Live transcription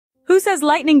Who says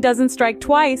lightning doesn't strike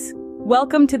twice?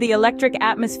 Welcome to the electric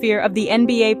atmosphere of the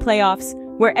NBA playoffs,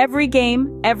 where every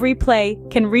game, every play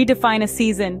can redefine a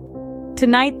season.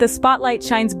 Tonight, the spotlight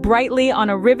shines brightly on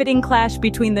a riveting clash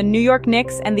between the New York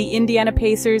Knicks and the Indiana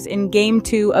Pacers in Game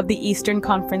 2 of the Eastern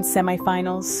Conference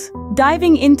semifinals.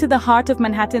 Diving into the heart of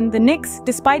Manhattan, the Knicks,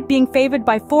 despite being favored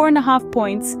by 4.5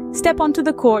 points, step onto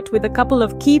the court with a couple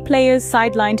of key players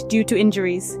sidelined due to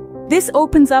injuries. This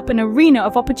opens up an arena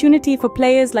of opportunity for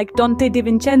players like Donte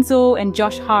DiVincenzo and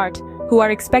Josh Hart, who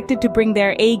are expected to bring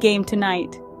their A-game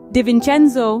tonight.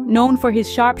 DiVincenzo, known for his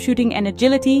sharp shooting and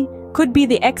agility, could be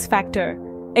the X factor,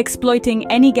 exploiting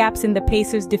any gaps in the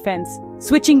Pacers' defense.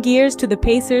 Switching gears to the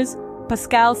Pacers,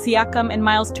 Pascal Siakam and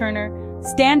Miles Turner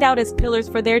stand out as pillars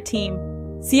for their team.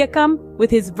 Siakam,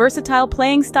 with his versatile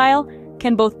playing style,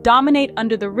 can both dominate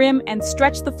under the rim and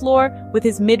stretch the floor with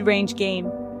his mid-range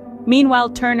game. Meanwhile,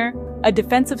 Turner, a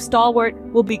defensive stalwart,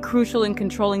 will be crucial in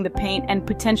controlling the paint and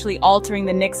potentially altering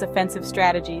the Knicks' offensive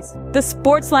strategies. The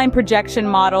SportsLine Projection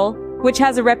model, which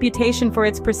has a reputation for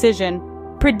its precision,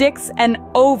 predicts an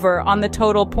over on the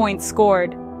total points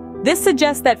scored. This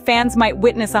suggests that fans might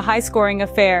witness a high-scoring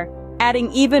affair,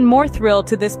 adding even more thrill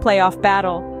to this playoff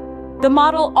battle. The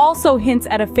model also hints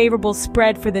at a favorable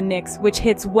spread for the Knicks, which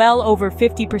hits well over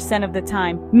 50% of the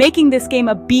time, making this game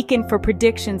a beacon for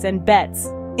predictions and bets.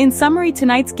 In summary,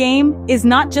 tonight's game is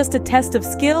not just a test of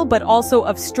skill but also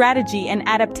of strategy and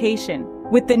adaptation,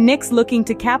 with the Knicks looking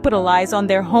to capitalize on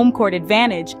their home court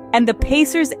advantage and the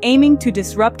Pacers aiming to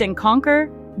disrupt and conquer.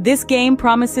 This game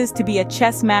promises to be a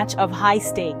chess match of high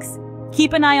stakes.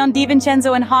 Keep an eye on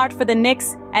DiVincenzo and Hart for the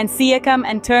Knicks and Siakam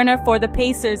and Turner for the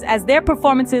Pacers, as their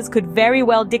performances could very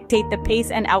well dictate the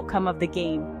pace and outcome of the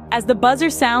game. As the buzzer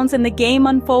sounds and the game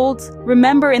unfolds,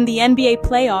 remember, in the NBA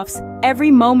playoffs, every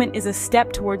moment is a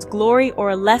step towards glory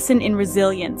or a lesson in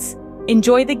resilience.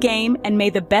 Enjoy the game and may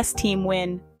the best team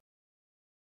win.